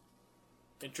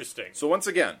 Interesting. So once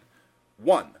again,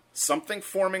 1, something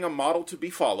forming a model to be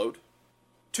followed.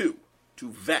 2, to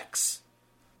vex.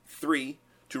 3,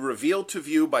 to reveal to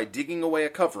view by digging away a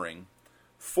covering.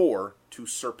 4, to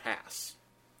surpass.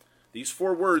 These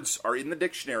 4 words are in the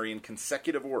dictionary in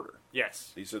consecutive order.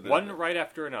 Yes. These are one right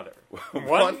after another.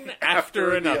 One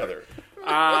after another.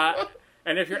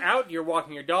 And if you're out, you're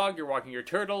walking your dog, you're walking your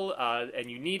turtle,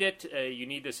 and you need it, you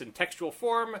need this in textual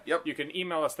form, you can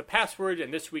email us the password,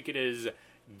 and this week it is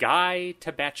Guy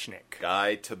Tabachnik.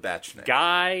 Guy Tabachnik.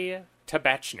 Guy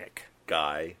Tabachnik.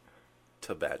 Guy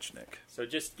Tabachnik. So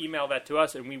just email that to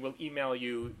us, and we will email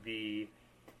you the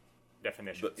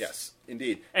definitions. But yes,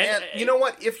 indeed. And you know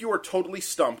what? If you are totally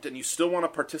stumped and you still want to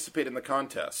participate in the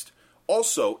contest,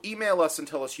 also email us and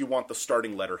tell us you want the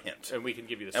starting letter hint. And we can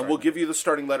give you the starting give you the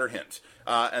starting letter hint.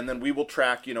 And then we will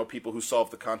track, people who solve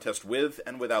the contest with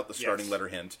and without the starting letter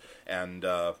hint. And,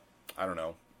 I don't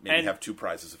know, maybe have 2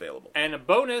 prizes available. And a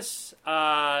bonus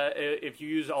if you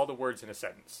use all the words in a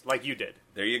sentence, like you did.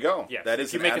 There you go. Yes. That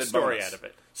is you an make added a story bonus. out of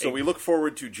it. So we look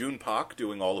forward to June Pak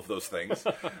doing all of those things.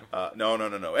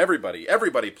 No.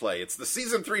 Everybody play. It's the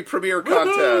Season 3 premiere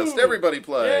contest. Everybody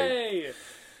play. Yay!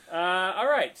 All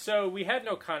right, so we had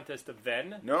no contest of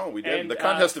then. No, we didn't. The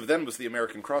contest of then was the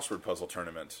American Crossword Puzzle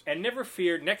Tournament. And never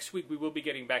fear, next week we will be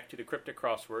getting back to the Cryptic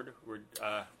Crossword.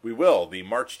 We will. The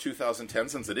March 2010,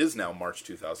 since it is now March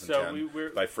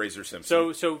 2010, by Fraser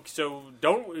Simpson. So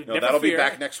don't. No, that'll be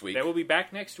back next week. That will be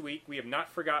back next week. We have not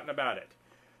forgotten about it.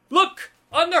 Look!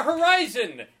 On the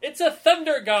horizon! It's a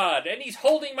thunder god, and he's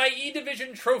holding my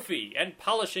E-Division trophy and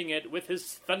polishing it with his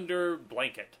thunder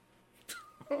blanket.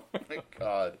 Oh my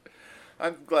God.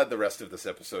 I'm glad the rest of this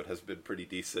episode has been pretty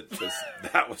decent, because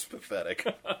that was pathetic.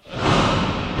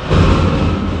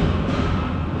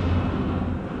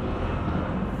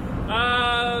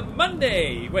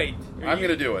 Monday! Wait. I'm going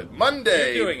to do it.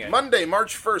 Monday! You're doing it. Monday,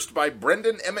 March 1st, by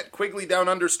Brendan Emmett Quigley Down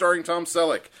Under, starring Tom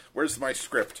Selleck. Where's my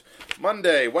script?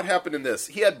 Monday, what happened in this?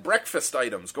 He had breakfast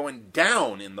items going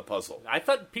down in the puzzle. I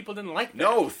thought people didn't like that.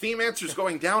 No, theme answers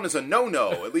going down is a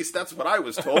no-no. At least that's what I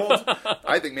was told.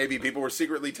 I think maybe people were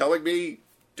secretly telling me,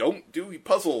 don't do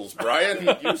puzzles,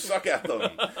 Brian. You suck at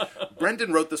them.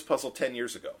 Brendan wrote this puzzle 10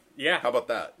 years ago. Yeah. How about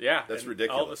that? Yeah. That's and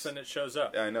ridiculous. All of a sudden it shows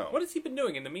up. Yeah, I know. What has he been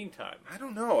doing in the meantime? I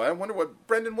don't know. I wonder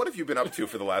Brendan, what have you been up to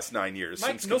for the last 9 years?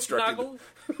 Mike since constructing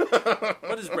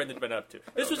What has Brendan been up to?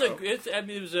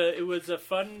 It was a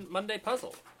fun Monday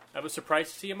puzzle. I was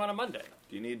surprised to see him on a Monday.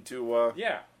 Do you need to...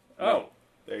 Yeah. No.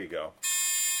 There you go.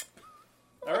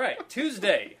 All right,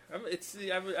 Tuesday.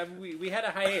 We had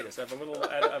a hiatus. I'm a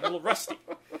little rusty.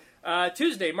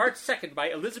 Tuesday, March 2nd, by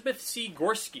Elizabeth C.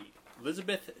 Gorski.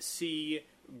 Elizabeth C.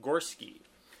 Gorski.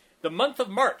 The month of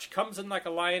March comes in like a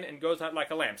lion and goes out like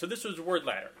a lamb. So this was a word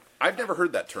ladder. I've never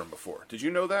heard that term before. Did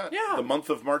you know that? Yeah. The month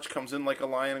of March comes in like a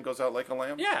lion and goes out like a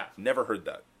lamb? Yeah. Never heard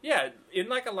that. Yeah, in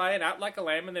like a lion, out like a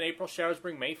lamb, and then April showers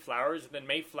bring May flowers, and then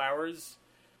May flowers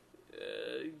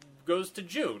goes to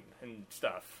June and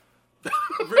stuff.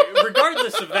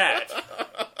 Regardless of that,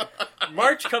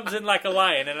 March comes in like a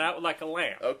lion and out like a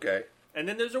lamb. Okay. And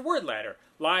then there's a word ladder.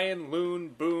 Lion,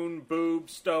 loon, boon, boob,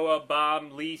 stoa,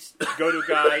 bomb, least, go-to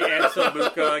guy, answer,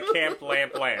 Luca, camp,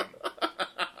 lamp, lamb.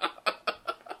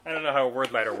 I don't know how a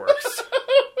word ladder works.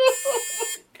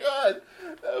 Oh, God.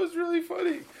 That was really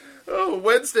funny. Oh,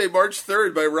 Wednesday, March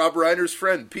 3rd, by Rob Reiner's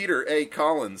friend, Peter A.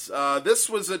 Collins. This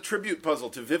was a tribute puzzle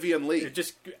to Vivian Leigh.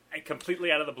 Just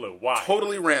completely out of the blue. Why?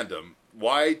 Totally random.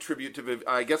 Why tribute to Vivian?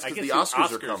 I guess because the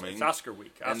Oscars are coming. It's Oscar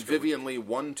week. And Vivian Leigh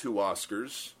won 2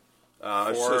 Oscars.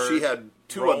 So she had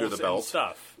 2 under the belt.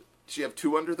 Stuff. Did she have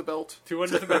 2 under the belt? 2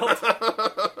 under the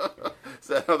belt? Is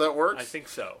that how that works? I think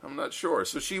so. I'm not sure.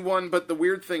 So she won, but the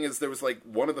weird thing is there was like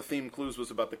one of the theme clues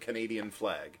was about the Canadian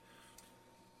flag.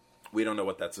 We don't know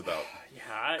what that's about.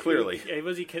 Yeah, clearly.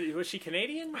 Was she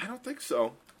Canadian? I don't think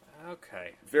so.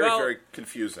 Okay. Very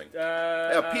confusing.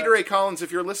 Peter A. Collins,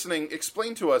 if you're listening,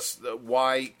 explain to us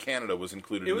why Canada was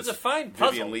included in this. It was a fine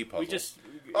puzzle. Vivian Leigh puzzle.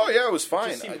 Oh, yeah, it was fine.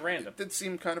 It just seemed random. It did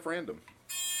seem kind of random.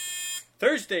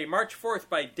 Thursday, March 4th,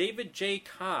 by David J.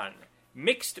 Kahn.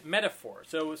 Mixed metaphor.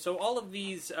 So all of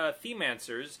these theme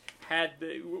answers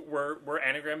were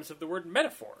anagrams of the word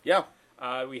metaphor. Yeah.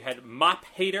 We had mop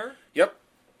hater. Yep.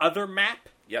 Other map.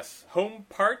 Yes. Home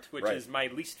part, which right. is my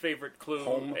least favorite clue.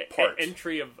 Home part.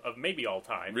 Entry of maybe all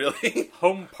time. Really?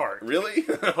 Home part. Really?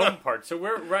 Home part. So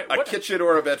we're right. A kitchen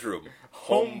or a bedroom.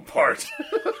 Home part.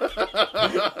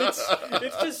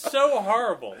 it's just so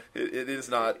horrible. It is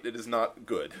not. It is not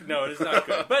good. No, it is not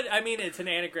good. But I mean, it's an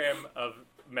anagram of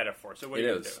metaphor. So what do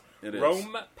you do? It is.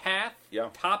 Rome path. Yeah.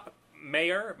 Top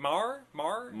mayor. Mar.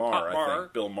 Top Mar. I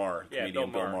think. Bill Maher. Yeah,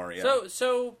 Comedian Bill Maher. Yeah.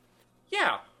 So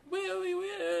yeah.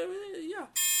 Yeah.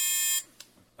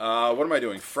 What am I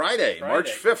doing? Friday, March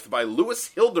 5th, by Louis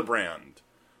Hildebrand.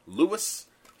 Louis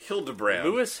Hildebrand.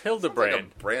 Louis Hildebrand. Sounds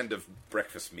like a brand of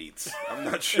breakfast meats. I'm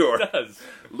not sure. It does.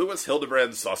 Louis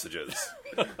Hildebrand sausages.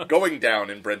 Going down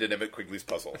in Brendan Emmett Quigley's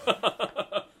puzzle.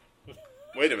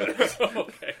 Wait a minute.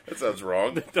 Okay. That sounds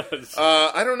wrong. It does.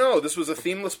 I don't know. This was a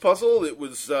themeless puzzle. It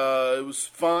was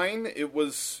fine. It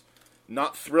was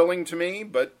not thrilling to me,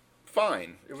 but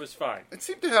fine. It was fine. It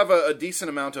seemed to have a decent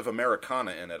amount of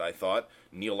Americana in it, I thought.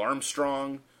 Neil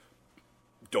Armstrong,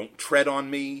 Don't Tread on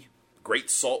Me, Great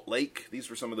Salt Lake. These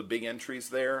were some of the big entries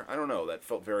there. I don't know. That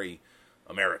felt very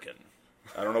American.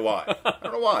 I don't know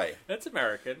why. That's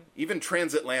American. Even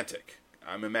transatlantic.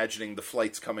 I'm imagining the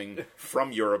flights coming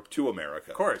from Europe to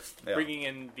America. Of course. Yeah. Bringing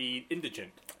in the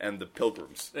indigent. And the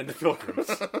pilgrims. And the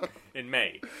pilgrims. In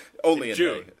May. Only in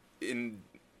June. May. In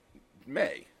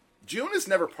May. June is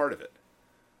never part of it.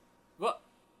 Well,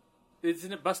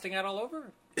 isn't it busting out all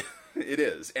over? It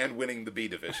is. And winning the B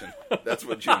division. That's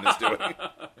what June is doing.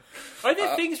 Are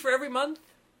there things for every month?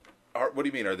 What do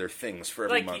you mean, are there things for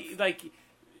every month?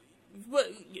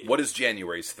 What is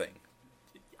January's thing?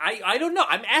 I don't know.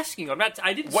 I'm asking.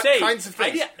 I didn't what say. What kinds of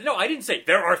things? I didn't say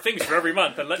there are things for every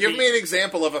month. Give me an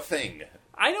example of a thing.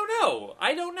 I don't know.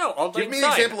 Auld Give Lang me an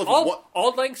Syne. example of what?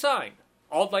 Auld Lang Syne.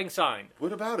 Auld Lang Syne.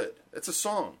 What about it? It's a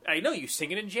song. I know. You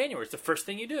sing it in January. It's the first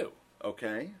thing you do.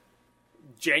 Okay.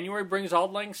 January brings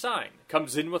Auld Lang Syne.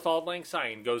 Comes in with Auld Lang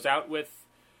Syne. Goes out with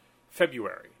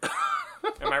February.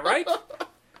 Am I right?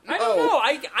 I don't know.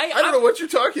 I don't know what you're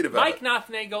talking about. Mike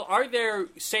Nothnagel, are there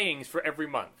sayings for every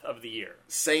month of the year?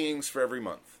 Sayings for every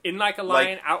month. In like a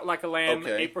lion, out like a lamb.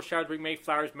 Okay. April showers bring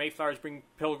Mayflowers. Mayflowers bring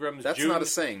pilgrims. That's June, not a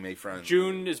saying, Mayfriend.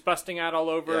 June is busting out all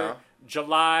over. Yeah.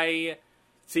 July.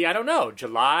 See, I don't know.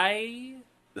 July.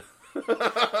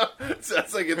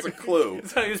 Sounds like it's a clue.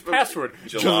 It's like his password.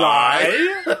 July.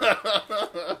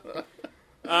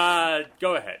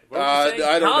 Go ahead. What did you say?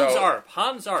 I don't Hans know. Arp.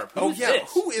 Hans Arp. Who's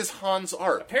this? Who is Hans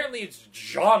Arp? Apparently it's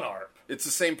John Arp. It's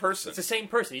the same person. It's the same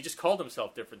person. He just called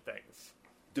himself different things.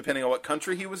 Depending on what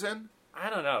country he was in? I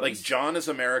don't know. Like John is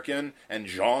American, and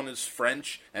Jean is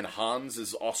French, and Hans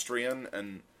is Austrian,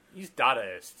 and... He's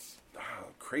Dadaists.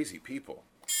 Oh, crazy people.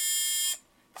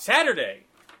 Saturday.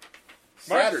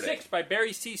 March 6th by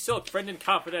Barry C. Silk, friend and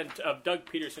confidant of Doug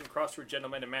Peterson, crossword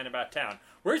gentleman, and man about town.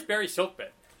 Where's Barry Silk been?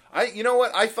 You know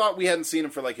what? I thought we hadn't seen him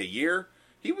for like a year.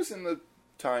 He was in the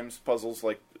Times puzzles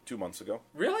like 2 months ago.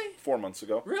 Really? 4 months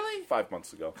ago. Really? 5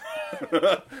 months ago.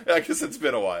 I guess it's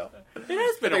been a while. It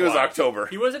has been I think it was October.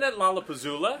 He wasn't at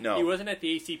Lollapuzzoola. No. He wasn't at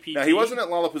the ACPT. Now, he wasn't at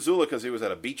Lollapuzzoola because he was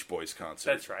at a Beach Boys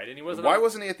concert. That's right. And he wasn't. Why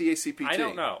wasn't he at the ACPT? I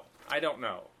don't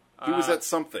know. He was at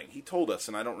something. He told us,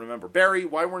 and I don't remember. Barry,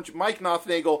 why weren't you... Mike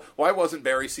Nothnagel, why wasn't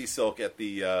Barry C. Silk at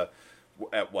the...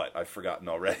 at what? I've forgotten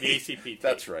already. The ACPT.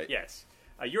 That's right. Yes.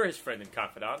 You're his friend and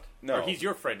confidant. No. Or he's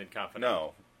your friend and confidant.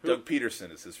 No. Who? Doug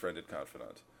Peterson is his friend and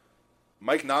confidant.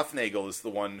 Mike Nothnagel is the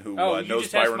one who you knows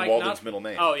just asked Byron Mike Walden's middle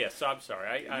name. Oh, yes. So I'm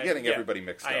sorry. You're getting everybody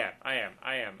mixed up. I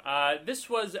am. This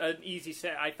was an easy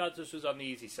set. I thought this was on the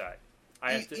easy side.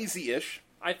 Easy-ish.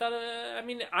 I thought,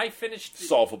 I finished...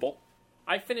 Solvable.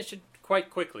 I finished it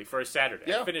quite quickly for a Saturday.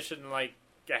 Yeah. I finished it in like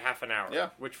a half an hour. Yeah.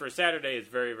 Which for a Saturday is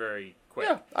very, very quick.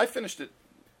 Yeah, I finished it.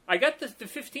 I got the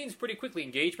 15s pretty quickly.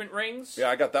 Engagement rings. Yeah,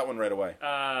 I got that one right away.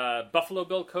 Buffalo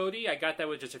Bill Cody. I got that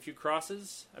with just a few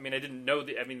crosses. I mean, I didn't know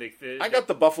the... I got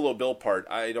the Buffalo Bill part.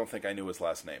 I don't think I knew his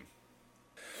last name.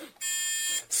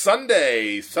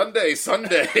 Sunday,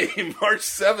 March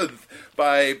 7th,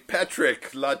 by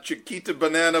Patrick La Chiquita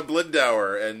Banana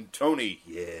Blindauer and Tony,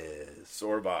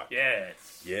 Orbach.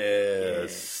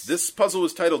 Yes. This puzzle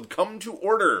was titled Come to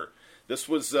Order. This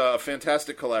was a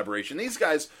fantastic collaboration. These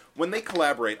guys, when they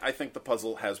collaborate, I think the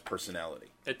puzzle has personality.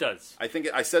 It does.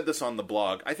 I said this on the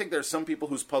blog. I think there are some people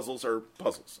whose puzzles are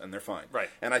puzzles, and they're fine. Right.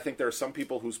 And I think there are some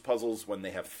people whose puzzles, when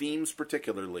they have themes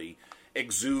particularly,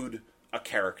 exude a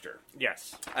character.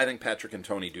 Yes. I think Patrick and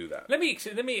Tony do that. Let me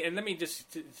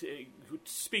just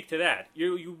speak to that.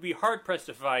 You'd be hard pressed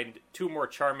to find two more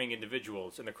charming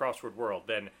individuals in the crossword world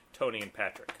than Tony and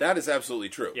Patrick. That is absolutely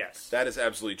true. Yes. That is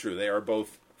absolutely true. They are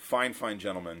both fine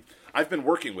gentlemen. I've been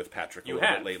working with Patrick a little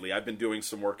bit lately. I've been doing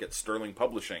some work at Sterling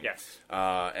Publishing. Yes.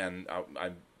 And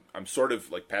I'm sort of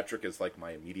like, Patrick is like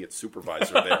my immediate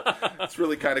supervisor there. It's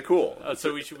really kind of cool.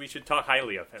 So we should talk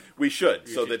highly of him. We should,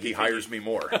 so that he hires me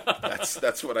more.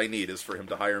 That's what I need, is for him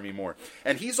to hire me more.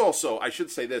 And he's also, I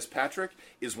should say this, Patrick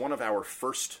is one of our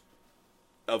first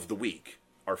of the week,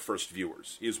 our first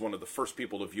viewers. He is one of the first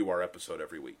people to view our episode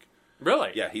every week.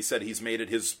 Really? Yeah, he said he's made it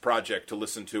his project to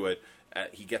listen to it.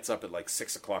 He gets up at like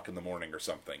 6 o'clock in the morning or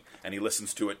something, and he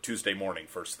listens to it Tuesday morning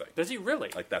first thing. Does he really?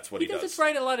 Like, that's what he does. He doesn't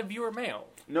write a lot of viewer mail.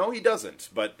 No, he doesn't.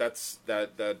 But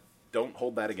that don't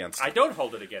hold that against him. I don't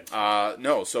hold it against him.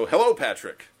 No. So hello,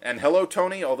 Patrick, and hello,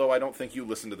 Tony. Although I don't think you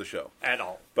listen to the show at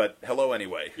all. But hello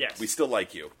anyway. Yes, we still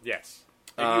like you. Yes,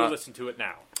 and you listen to it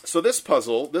now. So this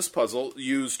puzzle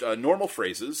used normal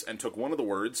phrases and took one of the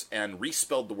words and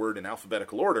respelled the word in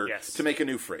alphabetical order to make a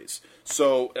new phrase.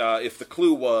 So if the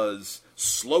clue was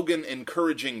slogan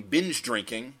encouraging binge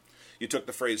drinking, you took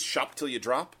the phrase shop till you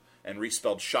drop and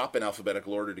respelled shop in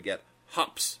alphabetical order to get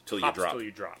hops till you drop. Hops till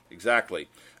you drop. Exactly.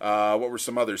 What were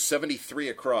some others? 73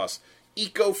 across.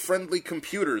 Eco-friendly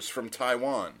computers from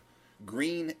Taiwan.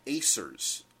 Green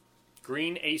Acers.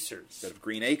 Green Acers. Instead of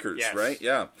Green Acres, yes. Right?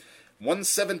 Yeah.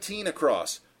 117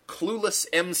 across. Clueless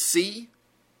MC.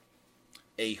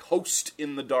 A host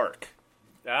in the dark.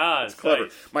 That's clever.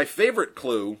 Nice. My favorite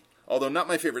clue, although not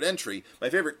my favorite entry, my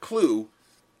favorite clue,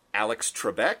 Alex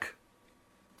Trebek.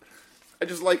 I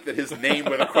just like that his name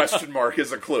with a question mark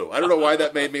is a clue. I don't know why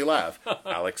that made me laugh.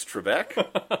 Alex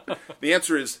Trebek. The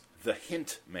answer is the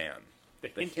Hint Man. The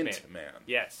Hint Man.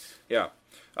 Yes. Yeah.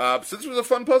 So this was a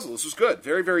fun puzzle. This was good.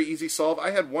 Very, very easy solve. I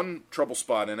had one trouble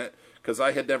spot in it because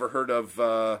I had never heard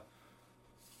of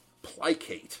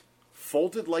plicate.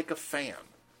 Folded like a fan.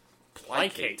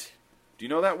 Plicate. Do you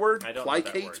know that word? I don't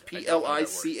plicate, know that word. Plicate.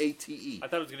 I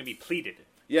thought it was going to be pleated.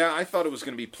 Yeah, I thought it was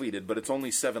going to be pleated, but it's only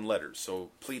 7 letters, so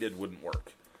pleated wouldn't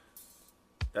work.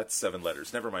 That's 7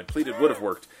 letters. Never mind. Pleated would have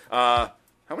worked. How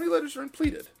many letters are in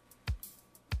pleated?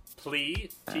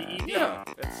 T-E-D. Yeah.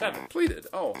 That's 7. Pleated.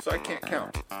 Oh, so I can't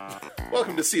count.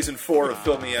 Welcome to Season 4 of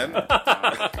Fill Me In.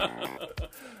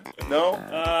 No?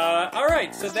 All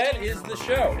right, so that is the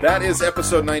show. That is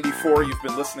episode 94. You've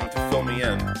been listening to Fill Me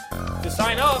In. To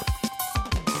sign off,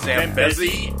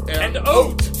 Zambezi and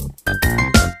Oat.